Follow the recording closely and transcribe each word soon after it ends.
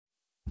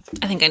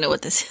I think I know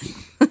what this is.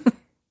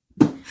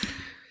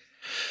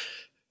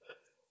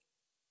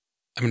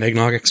 I'm an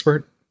eggnog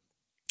expert.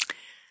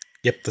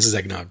 Yep, this is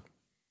eggnog.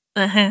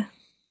 Uh-huh.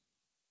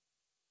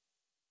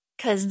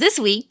 Because this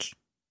week,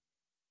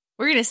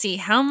 we're going to see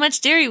how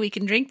much dairy we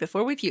can drink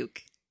before we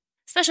puke.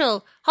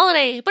 Special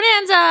holiday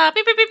bonanza!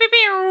 Beep, beep, beep, beep,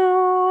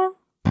 beep.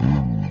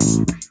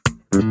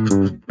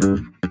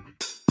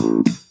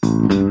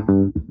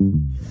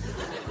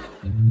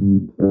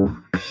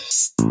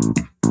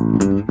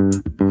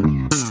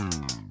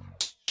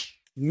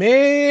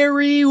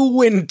 Merry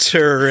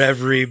winter,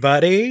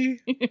 everybody.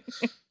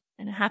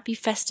 And a happy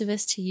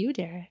Festivus to you,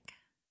 Derek.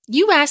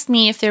 You asked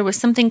me if there was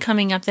something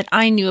coming up that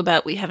I knew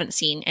about we haven't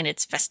seen, and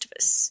it's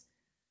Festivus.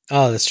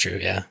 Oh, that's true,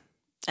 yeah.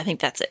 I think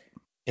that's it.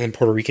 And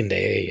Puerto Rican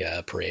Day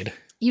parade.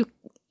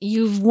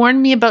 You've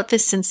warned me about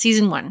this since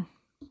season 1.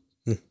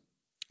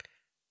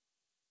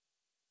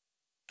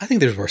 I think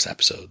there's worse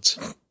episodes.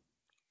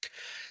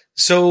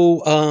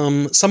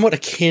 So, somewhat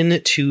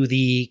akin to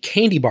the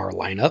candy bar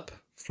lineup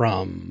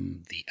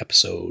from the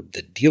episode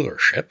The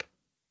Dealership,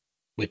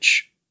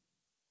 which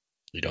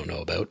we don't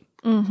know about.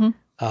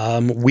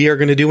 Mm-hmm. We are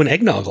going to do an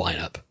eggnog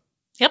lineup.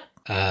 Yep.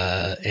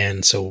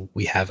 And so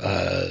we have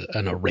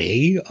an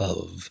array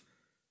of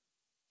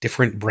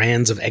different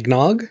brands of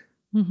eggnog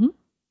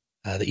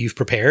that you've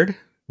prepared.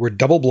 We're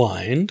double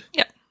blind.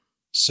 Yep.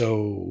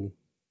 So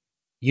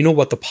you know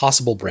what the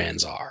possible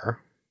brands are.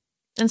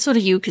 And so do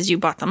you, because you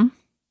bought them.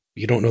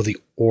 You don't know the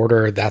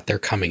order that they're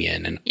coming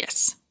in. And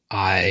Yes.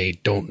 I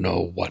don't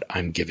know what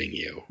I'm giving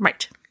you.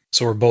 Right.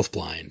 So we're both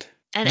blind.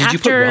 And Did you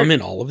put rum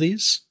in all of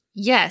these?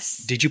 Yes.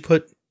 Did you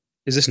put...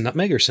 Is this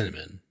nutmeg or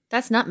cinnamon?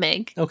 That's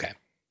nutmeg. Okay.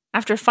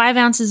 After 5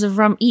 ounces of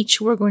rum each,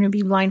 we're going to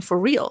be blind for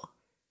real.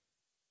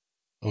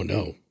 Oh,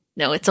 no.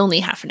 No, it's only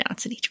half an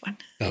ounce in each one.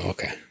 Oh,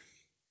 okay.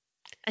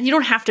 And you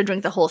don't have to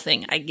drink the whole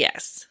thing, I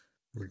guess.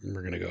 We're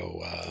going to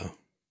go...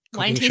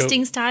 Wine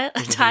tasting style?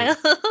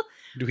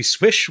 Do we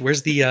swish?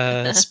 Where's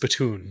the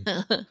spittoon?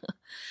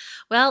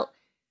 Well...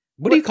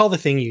 What do you call the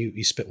thing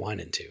you spit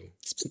wine into?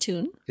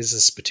 Spittoon? Is it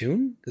a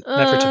spittoon? Is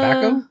that for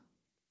tobacco?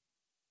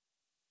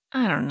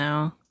 I don't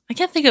know. I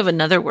can't think of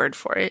another word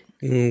for it.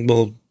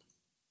 We'll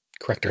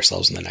correct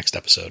ourselves in the next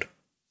episode.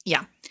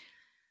 Yeah.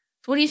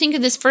 So what do you think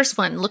of this first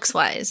one,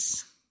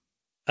 looks-wise?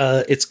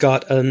 It's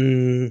got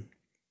a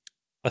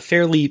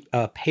fairly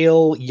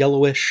pale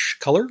yellowish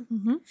color.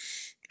 Mm-hmm.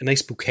 A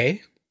nice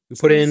bouquet. We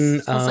put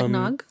in... Smells like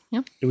nog.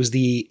 Yep. It was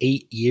the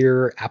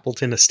 8-year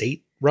Appleton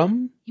Estate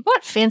rum. You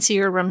bought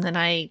fancier rum than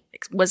I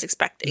was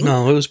expecting.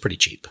 No, it was pretty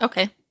cheap.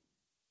 Okay.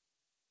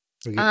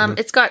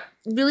 It's got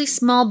really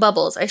small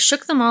bubbles. I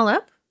shook them all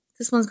up.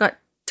 This one's got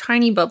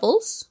tiny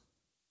bubbles.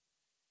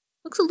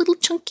 Looks a little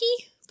chunky,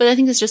 but I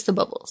think it's just the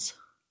bubbles.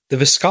 The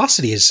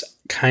viscosity is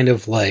kind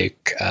of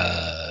like,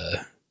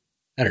 I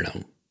don't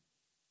know.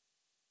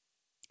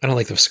 I don't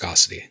like the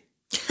viscosity.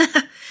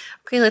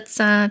 Okay, let's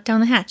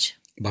down the hatch.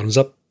 Bottoms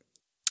up.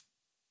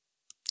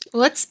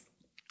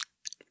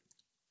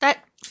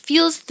 That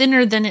feels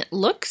thinner than it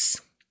looks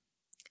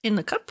in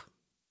the cup.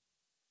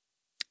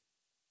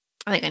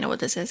 I think I know what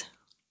this is.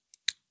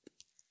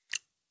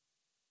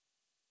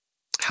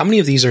 How many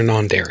of these are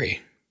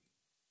non-dairy?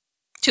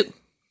 2. Do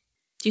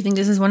you think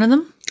this is one of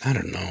them? I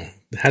don't know.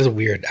 It has a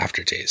weird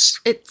aftertaste.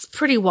 It's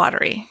pretty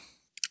watery.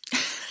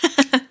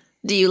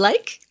 Do you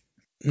like?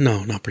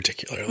 No, not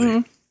particularly.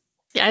 Mm-hmm.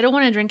 Yeah, I don't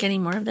want to drink any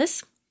more of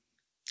this.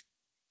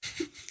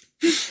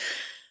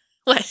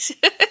 What?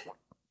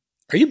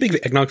 Are you a big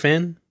eggnog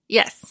fan?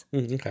 Yes.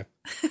 Okay.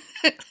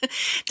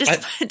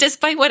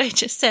 Despite what I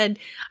just said,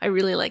 I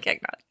really like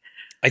eggnog.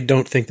 I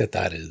don't think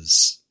that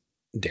is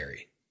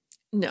dairy.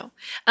 No.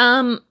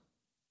 How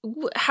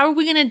are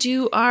we going to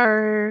do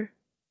our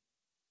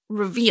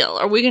reveal?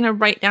 Are we going to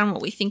write down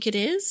what we think it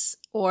is?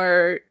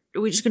 Or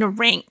are we just going to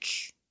rank?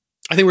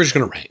 I think we're just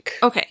going to rank.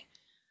 Okay.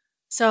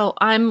 So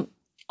I'm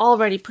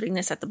already putting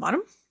this at the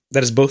bottom.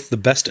 That is both the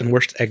best and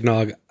worst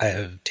eggnog I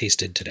have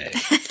tasted today.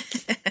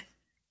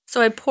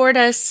 So I poured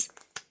us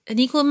an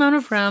equal amount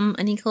of rum,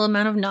 an equal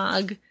amount of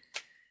nog.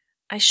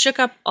 I shook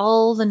up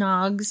all the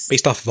nogs.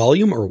 Based off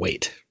volume or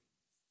weight?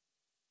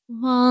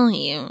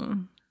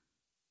 Volume.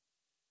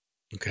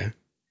 Okay.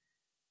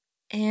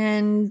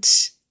 And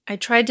I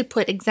tried to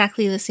put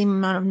exactly the same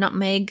amount of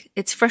nutmeg.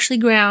 It's freshly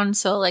ground,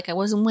 so like I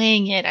wasn't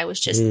weighing it. I was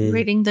just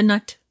rating the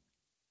nut.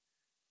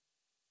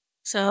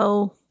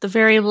 So the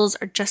variables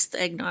are just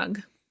the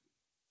eggnog.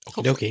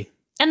 Okie dokie.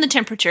 And the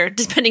temperature,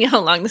 depending on how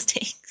long this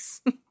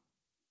takes.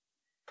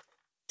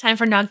 Time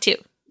for nog 2.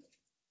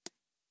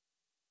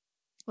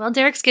 Well,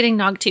 Derek's getting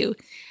nog 2.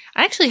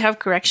 I actually have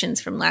corrections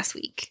from last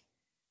week.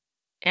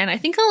 And I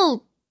think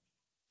we'll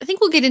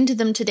get into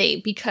them today,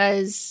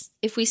 because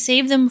if we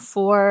save them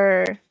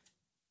for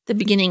the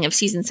beginning of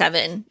season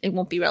 7, it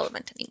won't be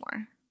relevant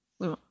anymore.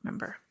 We won't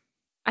remember.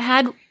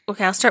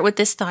 I'll start with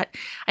this thought.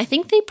 I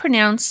think they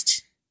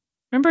pronounced,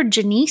 remember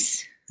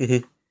Janice?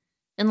 Mm-hmm.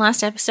 In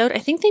last episode, I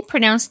think they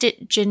pronounced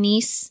it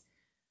Janice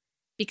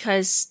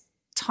because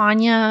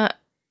Tanya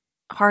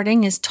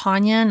Harding is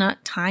Tanya,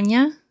 not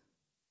Tanya.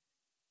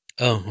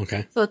 Oh,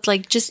 okay. So it's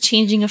like just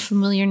changing a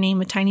familiar name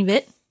a tiny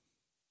bit.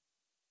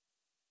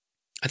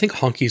 I think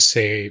honkies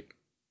say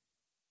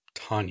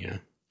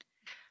Tanya.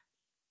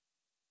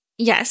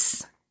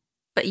 Yes,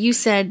 but you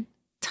said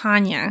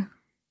Tanya.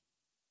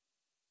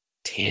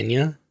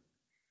 Tanya?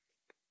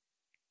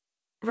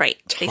 Right.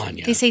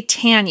 Tanya. They say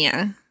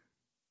Tanya,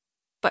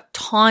 but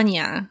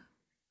Tanya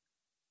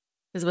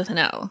is with an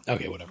O.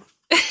 Okay, whatever.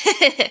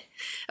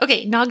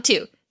 Okay, Nog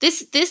 2.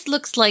 This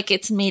looks like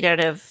it's made out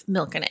of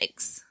milk and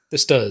eggs.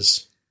 This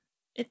does.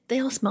 They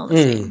all smell the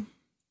same.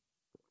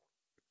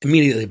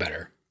 Immediately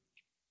better.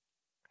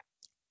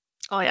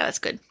 Oh yeah, that's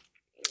good.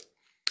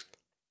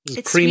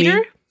 It's creamy.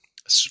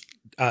 Sweeter?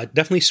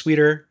 Definitely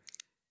sweeter.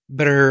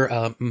 Better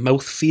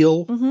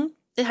mouthfeel. Mm-hmm.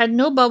 It had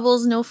no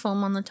bubbles, no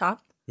foam on the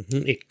top.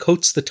 Mm-hmm. It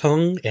coats the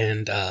tongue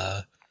and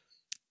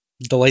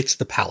delights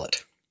the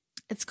palate.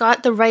 It's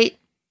got the right,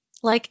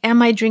 like,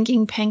 am I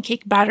drinking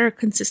pancake batter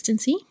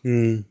consistency?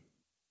 Mm.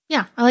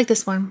 Yeah, I like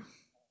this one.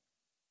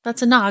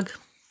 That's a nog.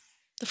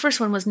 The first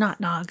one was not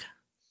nog.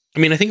 I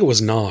mean, I think it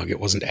was nog. It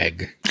wasn't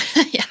egg.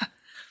 Yeah.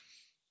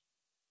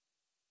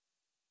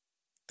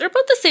 They're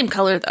both the same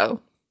color,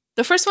 though.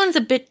 The first one's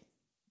a bit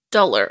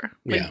duller,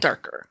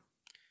 darker.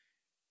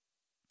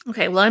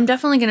 Okay, well, I'm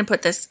definitely going to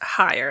put this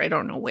higher. I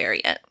don't know where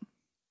yet.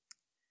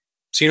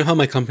 So you know how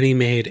my company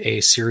made a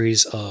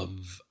series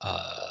of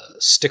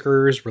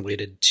stickers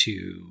related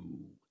to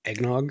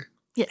eggnog?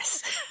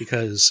 Yes.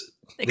 Because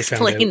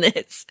explain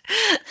this.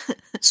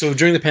 So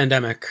during the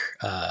pandemic,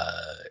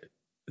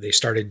 they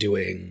started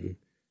doing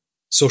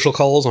social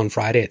calls on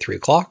Friday at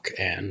 3:00,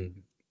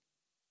 and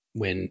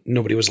when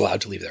nobody was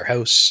allowed to leave their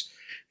house,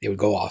 they would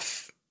go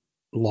off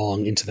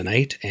long into the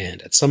night.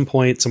 And at some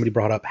point, somebody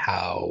brought up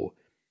how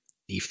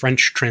the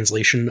French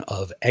translation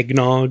of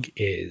eggnog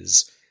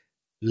is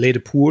lait de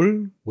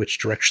poule, which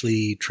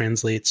directly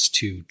translates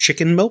to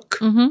chicken milk.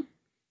 Mm-hmm.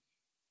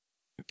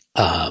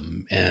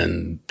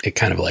 And it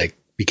kind of like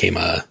became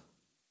a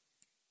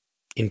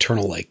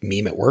internal like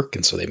meme at work.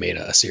 And so they made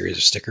a series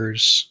of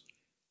stickers.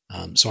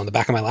 So on the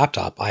back of my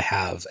laptop, I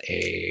have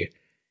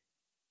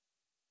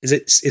is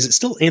it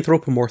still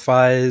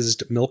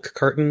anthropomorphized milk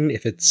carton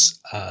if it's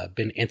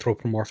been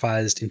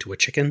anthropomorphized into a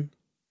chicken?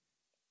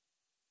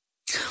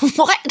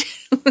 What?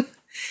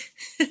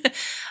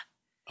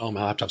 Oh,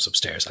 my laptop's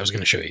upstairs. I was going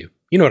to show you.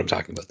 You know what I'm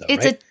talking about, though,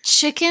 it's right?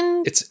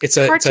 It's a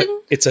chicken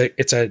carton? It's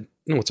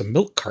a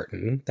milk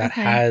carton that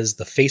has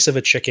the face of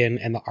a chicken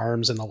and the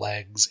arms and the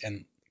legs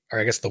or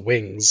I guess the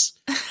wings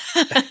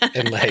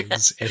and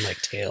legs and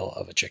like tail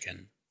of a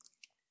chicken.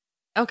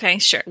 Okay,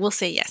 sure. We'll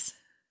say yes.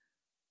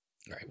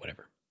 All right,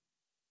 whatever.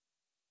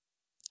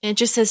 It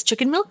just says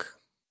chicken milk?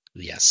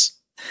 Yes.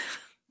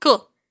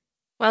 Cool.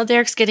 While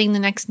Derek's getting the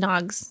next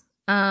nogs,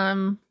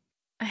 I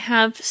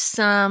have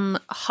some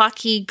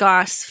hockey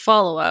goss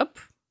follow-up.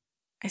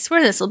 I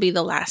swear this will be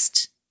the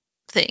last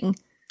thing.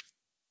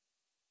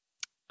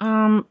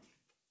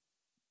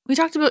 We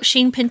talked about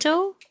Shane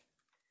Pinto.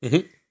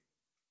 Mm-hmm.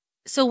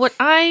 So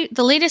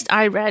the latest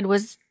I read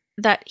was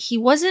that he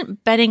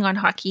wasn't betting on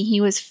hockey. He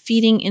was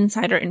feeding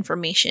insider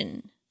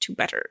information to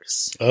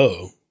bettors.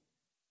 Oh.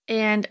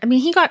 And, I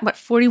mean, he got,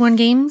 41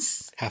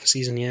 games? Half a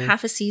season, yeah.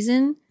 Half a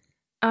season.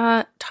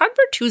 Todd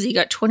Bertuzzi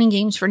got 20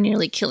 games for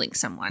nearly killing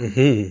someone.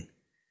 Mm-hmm.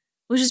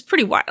 Which is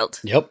pretty wild.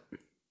 Yep.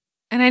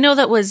 And I know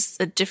that was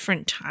a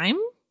different time.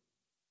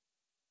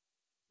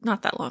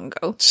 Not that long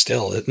ago.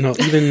 Still, no,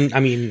 even,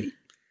 I mean,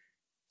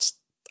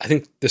 I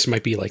think this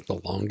might be like the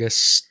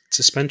longest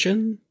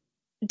suspension.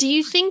 Do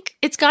you think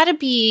it's got to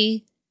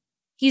be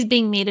he's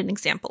being made an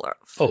example of?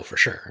 Oh, for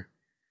sure.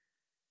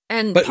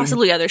 And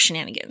possibly other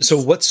shenanigans.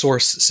 So what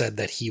source said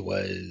that he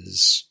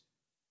was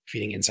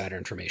feeding insider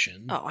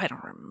information? Oh, I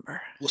don't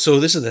remember. So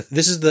this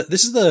is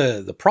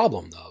the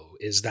problem, though,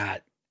 is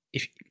that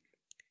if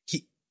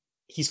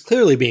he's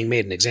clearly being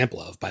made an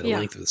example of by the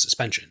length of the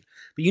suspension,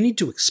 but you need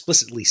to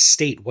explicitly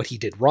state what he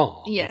did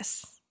wrong.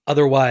 Yes.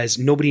 Otherwise,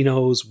 nobody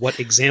knows what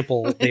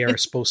example they are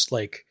supposed to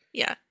like.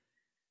 Yeah.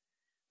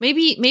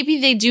 Maybe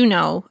they do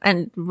know,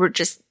 and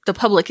the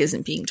public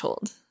isn't being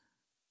told.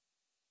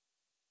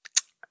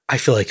 I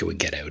feel like it would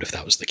get out if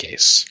that was the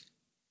case.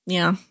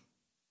 Yeah.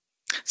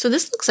 So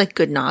this looks like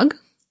good nog.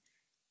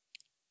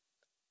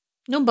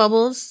 No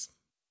bubbles.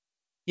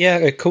 Yeah,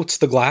 it coats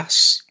the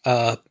glass,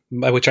 by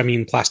which I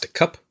mean plastic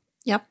cup.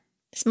 Yep.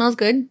 It smells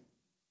good.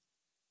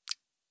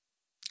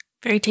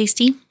 Very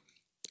tasty.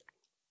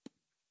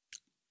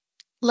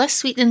 Less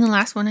sweet than the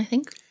last one, I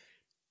think.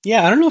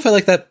 Yeah, I don't know if I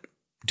like that.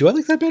 Do I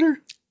like that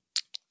better?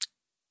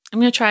 I'm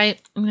gonna try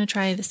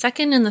the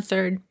second and the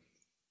third.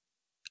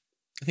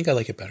 I think I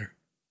like it better.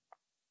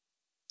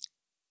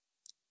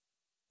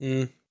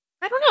 I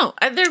don't know.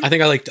 I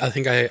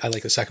think I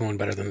like the second one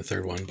better than the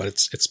third one, but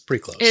it's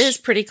pretty close. It is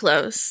pretty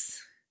close.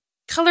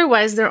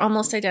 Color-wise, they're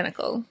almost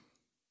identical.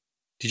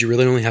 Did you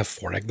really only have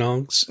 4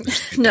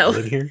 eggnogs? No.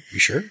 In here? You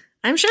sure?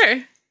 I'm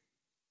sure.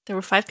 There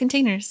were 5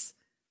 containers.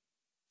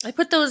 I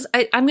put those.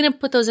 I'm going to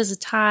put those as a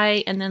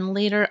tie, and then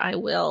later I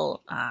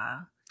will.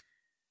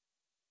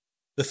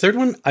 The third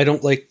one, I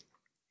don't like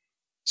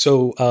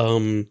So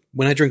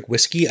when I drink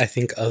whiskey, I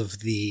think of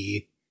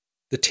the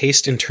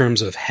taste in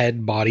terms of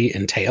head, body,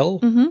 and tail.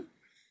 Mm-hmm.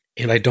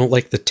 And I don't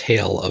like the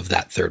tail of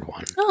that third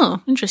one.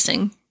 Oh,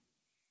 interesting.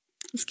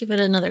 Let's give it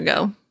another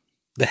go.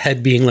 The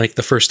head being like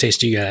the first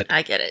taste you get.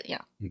 I get it,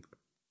 yeah.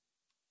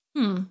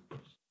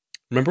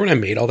 Remember when I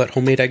made all that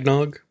homemade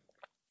eggnog?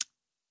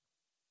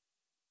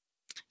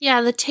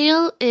 Yeah, the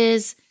tail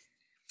is...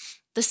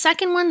 The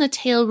second one, the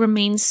tail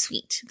remains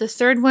sweet. The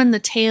third one, the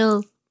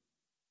tail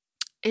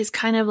is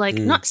kind of like,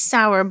 not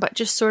sour, but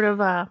just sort of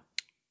a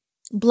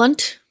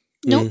blunt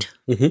note.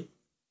 Mm-hmm.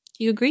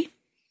 You agree?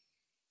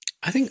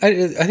 I think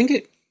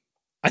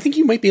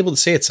you might be able to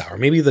say it's sour.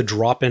 Maybe the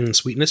drop in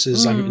sweetness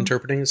is I'm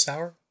interpreting as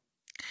sour.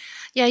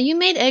 Yeah, you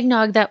made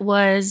eggnog that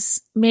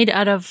was made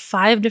out of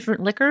 5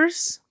 different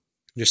liquors.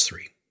 Just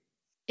 3.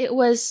 It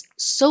was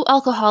so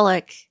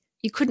alcoholic.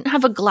 You couldn't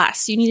have a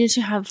glass. You needed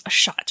to have a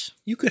shot.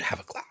 You could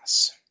have a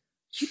glass.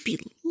 You'd be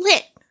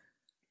lit.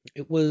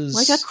 It was...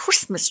 like a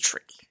Christmas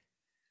tree.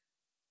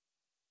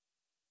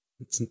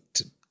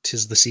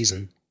 Tis the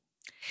season.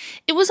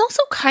 It was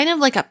also kind of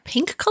like a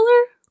pink color.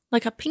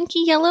 Like a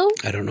pinky yellow.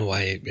 I don't know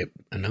why.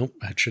 No,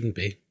 it shouldn't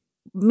be.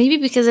 Maybe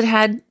because it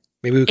had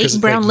Maybe because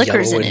 8 brown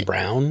liquors in and it.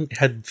 Brown. It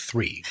had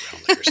 3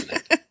 brown liquors in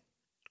it.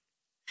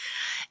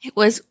 It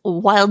was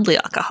wildly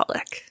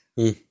alcoholic.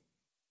 Nog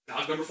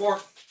number 4.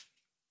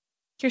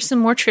 Here's some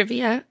more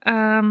trivia.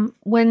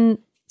 When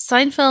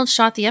Seinfeld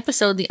shot the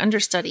episode The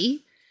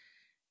Understudy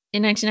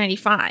in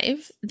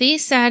 1995, they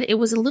said it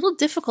was a little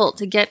difficult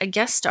to get a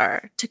guest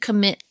star to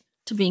commit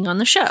to being on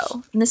the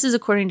show. And this is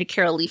according to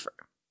Carol Leifer.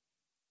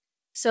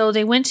 So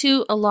they went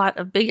to a lot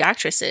of big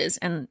actresses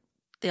and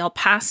they all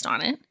passed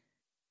on it.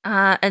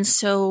 And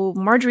so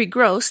Marjorie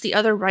Gross, the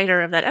other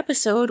writer of that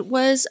episode,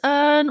 was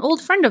an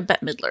old friend of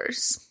Bette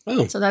Midler's.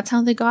 Oh. So that's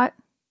how they got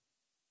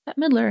Bette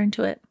Midler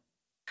into it.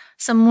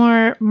 Some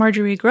more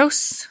Marjorie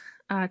Gross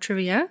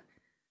trivia.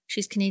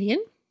 She's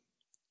Canadian.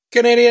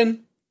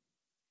 Canadian.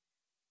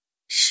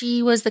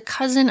 She was the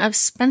cousin of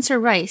Spencer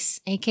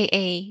Rice,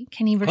 a.k.a.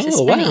 Kenny versus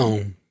Benny. Oh,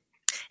 wow.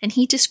 And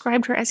he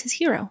described her as his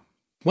hero.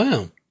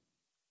 Wow.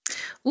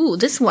 Ooh,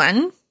 this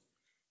one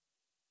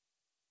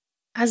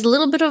has a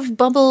little bit of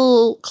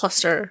bubble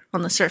cluster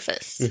on the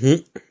surface.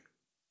 Mm-hmm.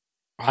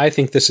 I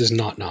think this is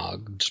not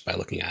nog, just by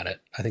looking at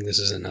it. I think this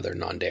is another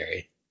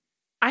non-dairy.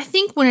 I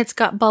think when it's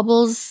got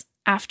bubbles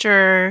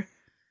after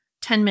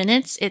 10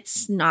 minutes,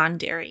 it's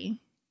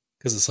non-dairy.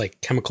 Because it's like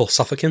chemical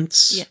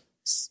suffocants? Yeah.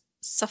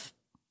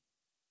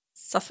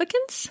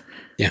 Suffocants?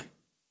 Yeah.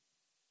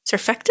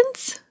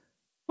 Surfactants?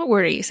 What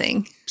word are you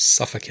saying?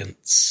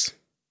 Suffocants.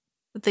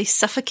 That they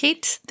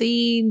suffocate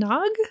the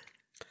nog?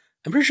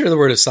 I'm pretty sure the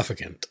word is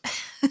suffocant.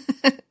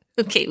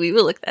 Okay, we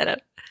will look that up.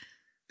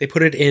 They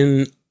put it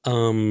in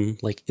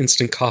like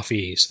instant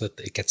coffee so that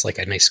it gets like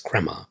a nice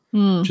crema,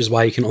 which is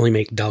why you can only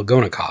make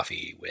Dalgona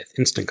coffee with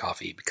instant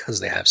coffee because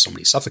they have so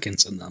many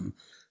suffocants in them,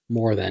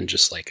 more than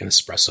just like an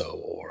espresso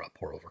or a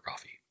pour over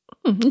coffee.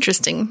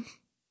 Interesting.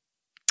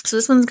 So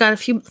this one's got a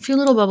few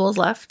little bubbles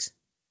left.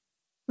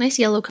 Nice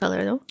yellow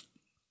color though.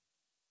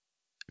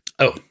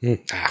 Oh,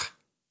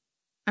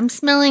 I'm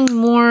smelling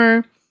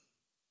more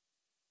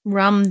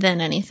rum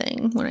than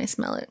anything when I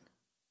smell it.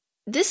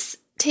 This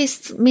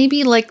tastes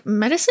maybe like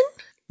medicine?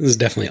 This is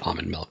definitely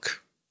almond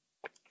milk.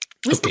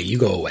 Okay, you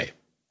go away.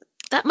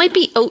 That might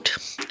be oat.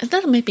 I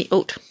thought it might be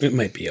oat. It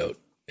might be oat.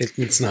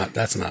 It's not.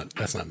 That's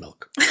not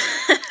milk.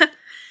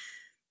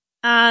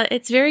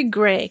 It's very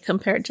gray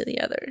compared to the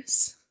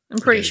others. I'm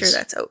pretty sure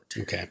that's oat.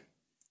 Okay.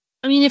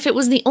 I mean, if it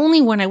was the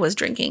only one I was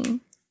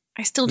drinking,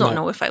 I still don't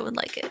know if I would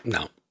like it.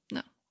 No.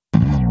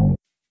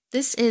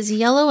 This is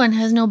yellow and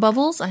has no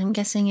bubbles. I'm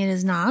guessing it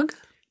is nog.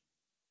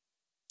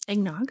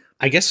 Eggnog.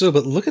 I guess so,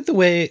 but look at the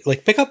way,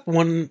 like, pick up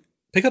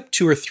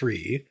 2 or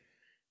 3,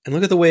 and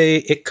look at the way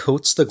it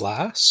coats the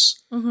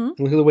glass. Mm-hmm. And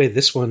look at the way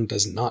this one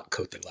does not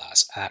coat the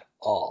glass at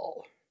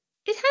all.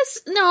 It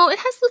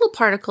has little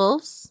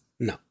particles.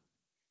 No.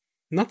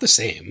 Not the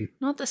same.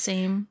 Not the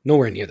same.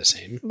 Nowhere near the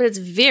same. But it's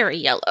very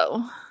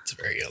yellow. It's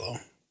very yellow.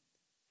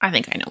 I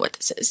think I know what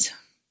this is.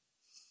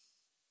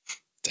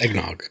 It's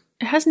eggnog.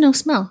 It has no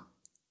smell.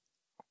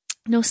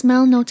 No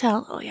smell, no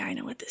tell. Oh yeah, I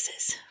know what this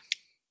is.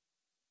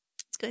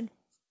 It's good.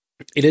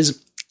 It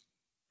is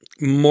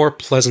more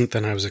pleasant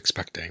than I was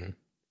expecting.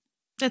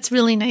 That's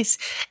really nice.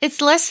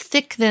 It's less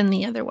thick than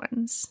the other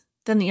ones,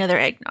 than the other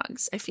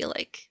eggnogs, I feel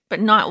like,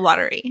 but not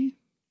watery.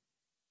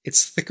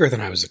 It's thicker than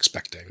I was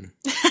expecting,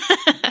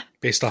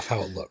 based off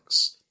how it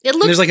looks. It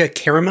looks. And there's like a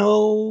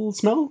caramel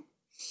smell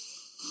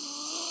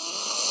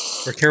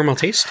or caramel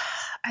taste.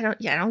 I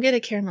don't get a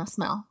caramel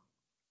smell.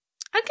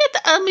 I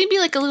get maybe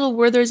like a little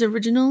Werther's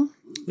Original.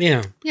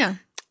 Yeah. Yeah.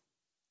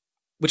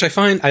 Which I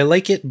find, I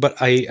like it,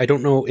 but I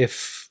don't know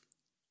if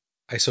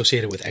I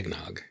associate it with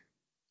eggnog.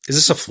 Is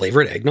this a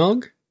flavored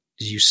eggnog?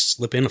 Did you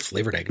slip in a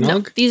flavored eggnog?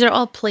 No, these are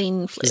all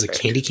plain flavored. Is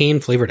it candy cane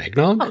flavored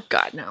eggnog? Oh,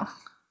 God, no.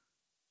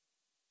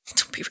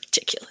 Don't be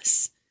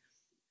ridiculous.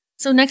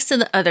 So next to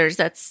the others,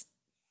 that's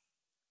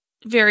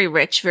very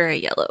rich, very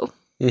yellow.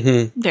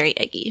 Mm-hmm. Very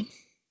eggy.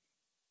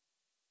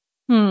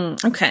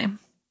 Okay.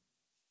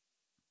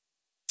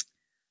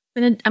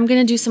 I'm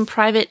gonna do some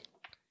private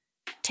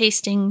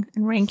tasting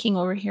and ranking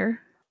over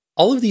here.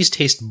 All of these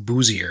taste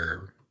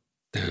boozier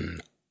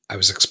than I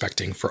was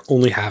expecting for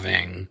only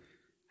having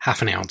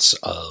half an ounce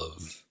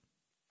of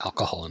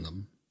alcohol in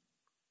them.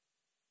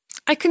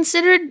 I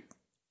considered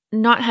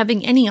not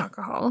having any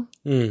alcohol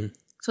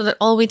so that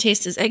all we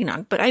taste is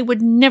eggnog, but I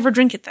would never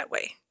drink it that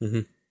way.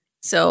 Mm-hmm.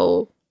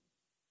 So,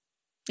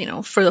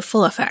 for the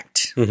full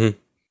effect. Mm-hmm.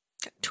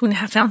 Got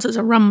 2.5 ounces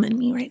of rum in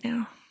me right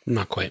now.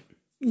 Not quite.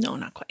 No,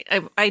 not quite.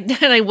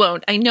 I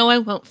won't. I know I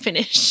won't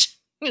finish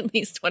at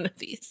least one of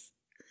these.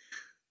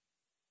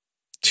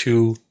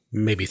 2,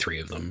 maybe 3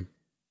 of them.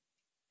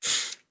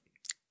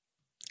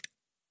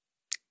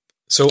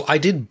 So I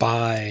did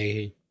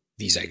buy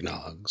these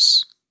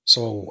eggnogs,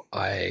 so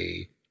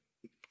I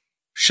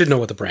should know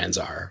what the brands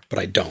are, but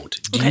I don't.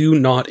 Do you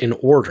not in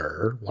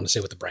order want to say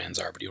what the brands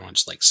are, but do you want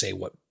to just say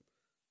what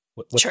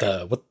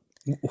sure.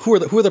 who are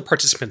the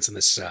participants in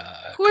this?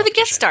 Who are the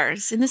guest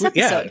stars in this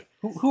episode?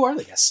 Yeah, who are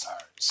the guest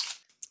stars?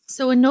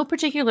 So in no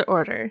particular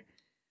order,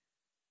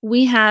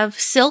 we have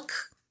Silk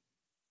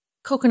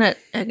coconut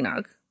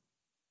eggnog.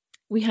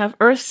 We have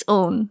Earth's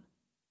Own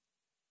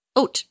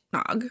oat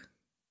nog.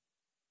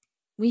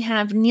 We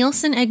have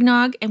Nielsen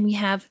eggnog, and we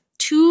have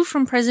 2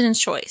 from President's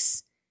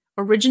Choice,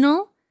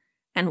 Original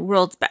and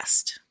World's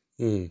Best.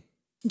 Do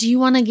you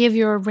want to give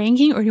your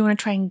ranking, or do you want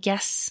to try and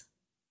guess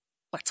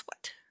what's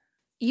what?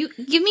 You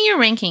give me your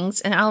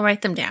rankings, and I'll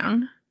write them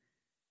down,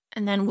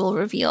 and then we'll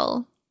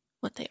reveal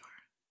what they are.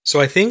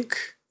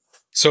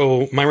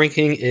 So my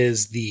ranking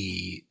is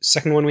the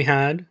second one we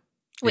had.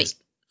 Wait,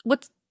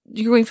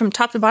 you're going from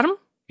top to bottom?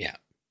 Yeah.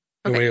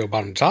 Okay. You want to go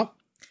bottom to top?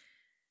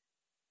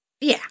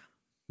 Yeah.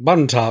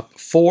 Bottom to top,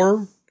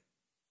 4,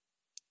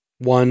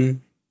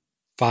 1,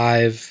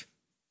 5,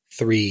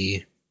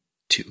 3,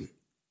 2.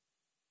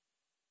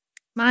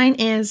 Mine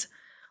is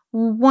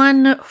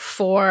 1,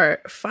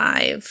 4,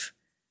 5,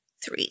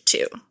 3,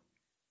 2.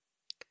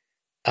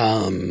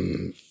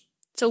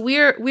 So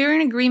we're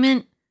in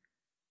agreement.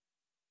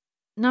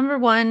 Number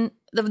 1,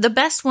 the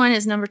best one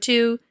is number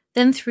 2,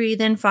 then 3,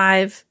 then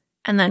 5,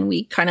 and then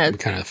we kind of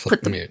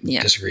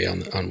disagree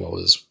on what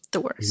was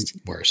the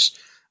worst.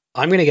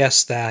 I'm going to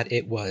guess that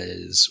it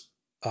was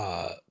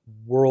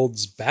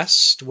World's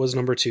Best was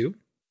number 2.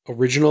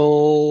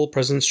 Original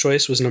President's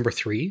Choice was number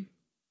 3.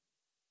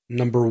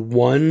 Number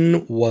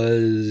 1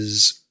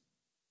 was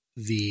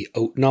the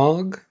Oat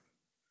Nog.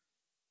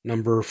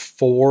 Number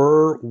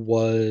 4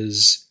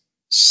 was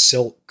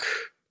Silk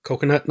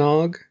Coconut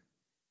Nog.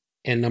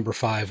 And number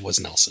 5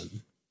 was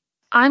Nelson.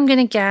 I'm going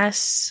to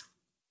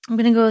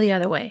go the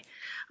other way.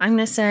 I'm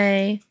going to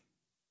say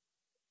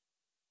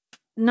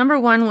number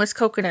 1 was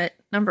coconut.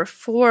 Number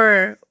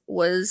 4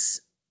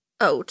 was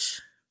oat.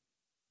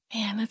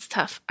 Man, that's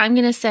tough. I'm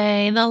going to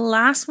say the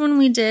last one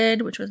we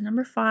did, which was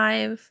number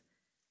 5,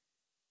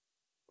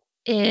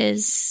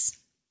 is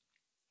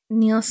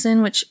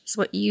Nielsen, which is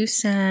what you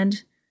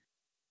said.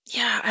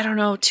 Yeah, I don't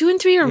know. 2 and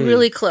 3 are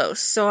really close,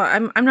 so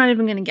I'm not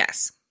even going to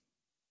guess.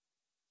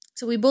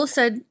 So we both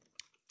said,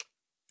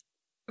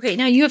 okay,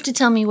 now you have to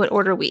tell me what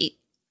order we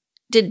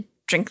did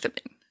drink them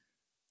in.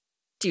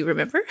 Do you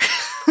remember?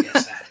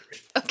 Yes, I agree.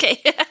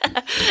 Okay.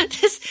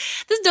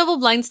 This double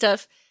blind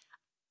stuff,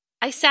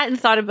 I sat and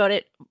thought about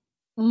it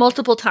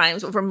multiple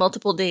times over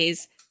multiple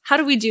days. How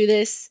do we do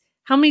this?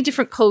 How many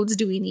different codes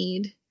do we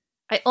need?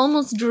 I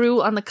almost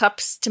drew on the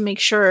cups to make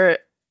sure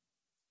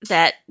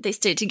that they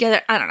stayed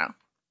together. I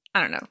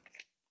don't know.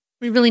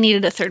 We really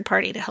needed a third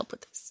party to help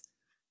with this.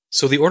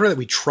 So the order that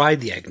we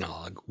tried the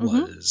eggnog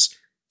was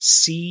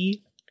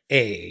C,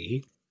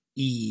 A,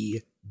 E,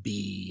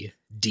 B,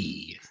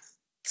 D.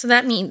 So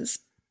that means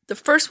the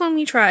first one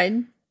we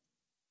tried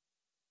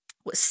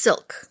was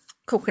Silk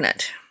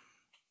Coconut.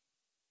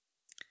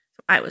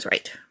 I was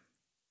right.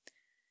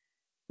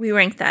 We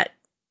ranked that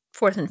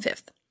 4th and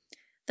 5th.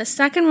 The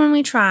second one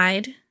we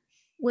tried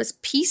was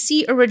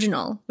PC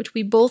Original, which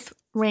we both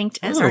ranked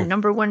as our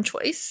number 1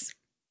 choice.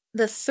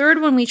 The third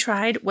one we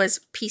tried was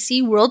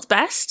PC World's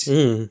Best,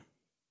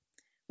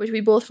 which we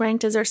both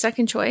ranked as our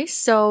second choice.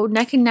 So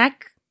neck and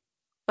neck,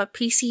 but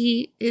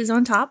PC is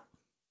on top.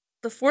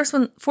 The fourth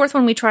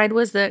one we tried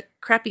was the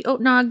crappy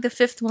oat nog. The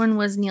 5th one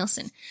was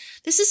Nielsen.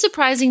 This is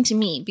surprising to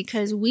me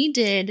because we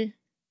did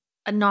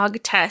a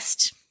nog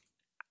test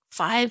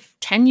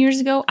 5-10 years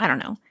ago. I don't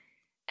know.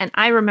 And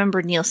I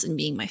remember Nielsen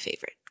being my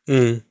favorite.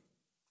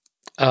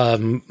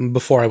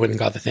 Before I went and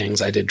got the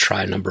things, I did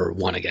try number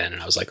 1 again,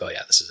 and I was like, oh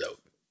yeah, this is oat.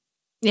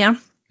 Yeah?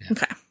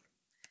 Okay.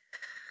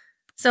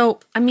 So,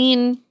 I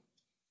mean,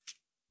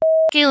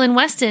 Galen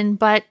Weston,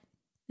 but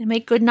they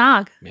make good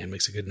nog. Man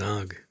makes a good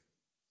nog.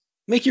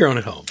 Make your own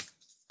at home.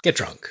 Get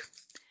drunk.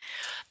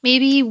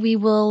 Maybe we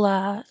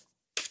will,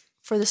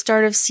 for the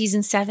start of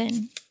season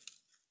 7,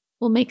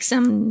 we'll make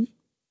some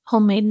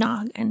homemade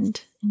nog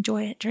and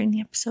enjoy it during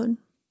the episode.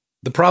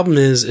 The problem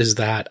is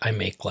that I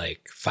make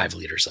like 5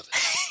 liters of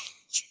it.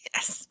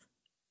 Yes.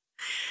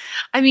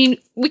 I mean,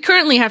 we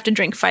currently have to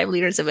drink 5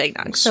 liters of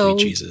eggnog. Sweet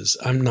Jesus.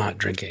 I'm not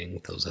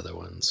drinking those other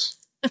ones.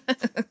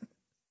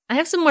 I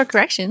have some more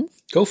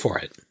corrections. Go for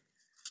it.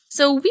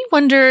 So we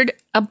wondered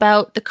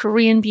about the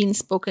Korean being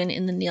spoken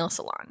in the nail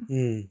salon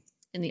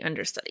in the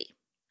understudy.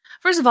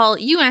 First of all,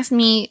 you asked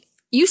me,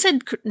 you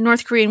said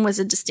North Korean was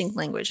a distinct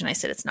language, and I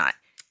said it's not.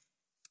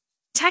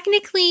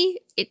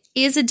 Technically, it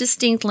is a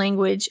distinct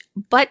language,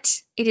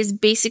 but it is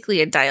basically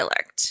a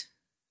dialect.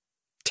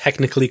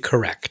 Technically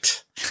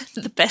correct.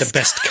 The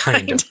best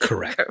kind of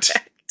correct.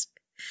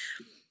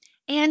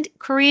 And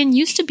Korean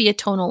used to be a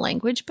tonal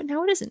language, but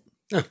now it isn't.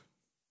 Oh.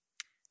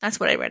 That's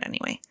what I read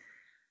anyway.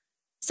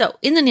 So,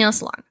 in the nail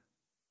salon,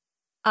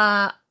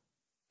 I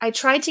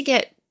tried to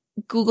get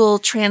Google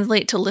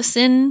Translate to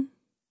listen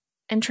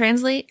and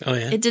translate. Oh,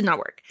 yeah? It did not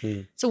work.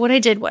 So what I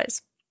did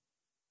was,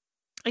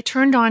 I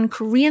turned on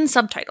Korean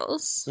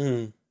subtitles,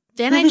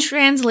 then I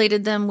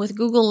translated them with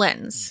Google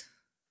Lens.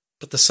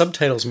 But the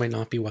subtitles might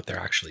not be what they're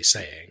actually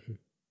saying.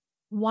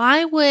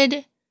 Why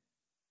would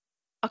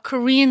a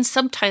Korean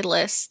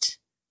subtitlist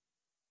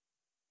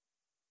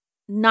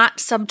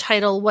not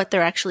subtitle what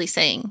they're actually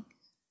saying?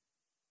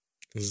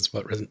 This is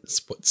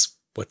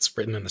what's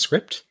written in the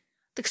script?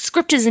 The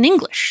script is in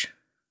English.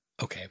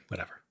 Okay,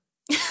 whatever.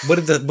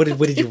 What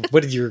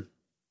did your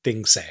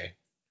thing say?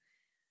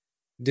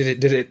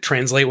 Did it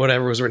translate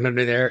whatever was written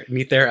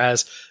underneath there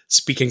as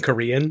speaking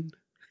Korean?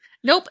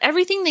 Nope.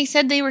 Everything they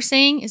said they were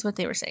saying is what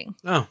they were saying.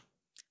 Oh.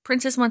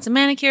 Princess wants a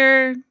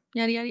manicure,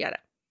 yada, yada, yada.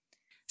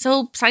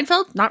 So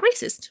Seinfeld, not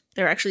racist.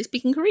 They're actually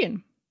speaking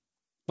Korean.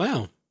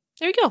 Wow.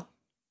 There you go.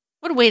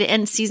 What a way to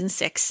end season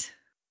 6.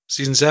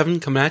 Season 7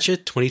 coming at you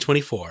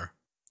 2024.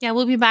 Yeah,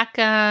 we'll be back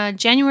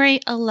January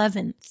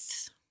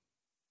 11th.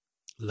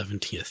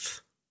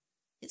 11th.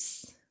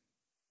 Yes.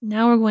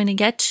 Now we're going to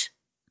get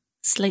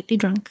slightly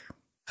drunk.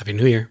 Happy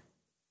New Year.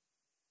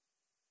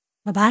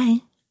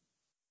 Bye-bye.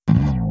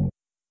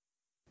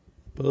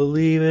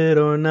 Believe it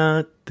or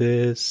not,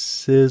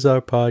 this is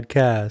our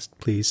podcast.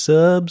 Please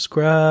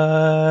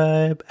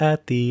subscribe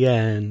at the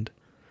end.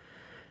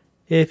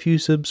 If you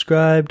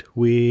subscribed,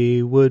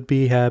 we would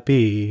be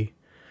happy.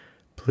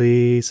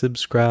 Please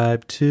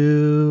subscribe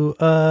to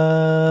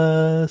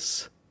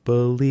us.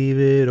 Believe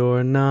it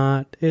or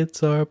not,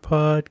 it's our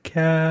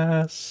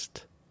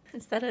podcast.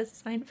 Is that a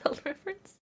Seinfeld reference?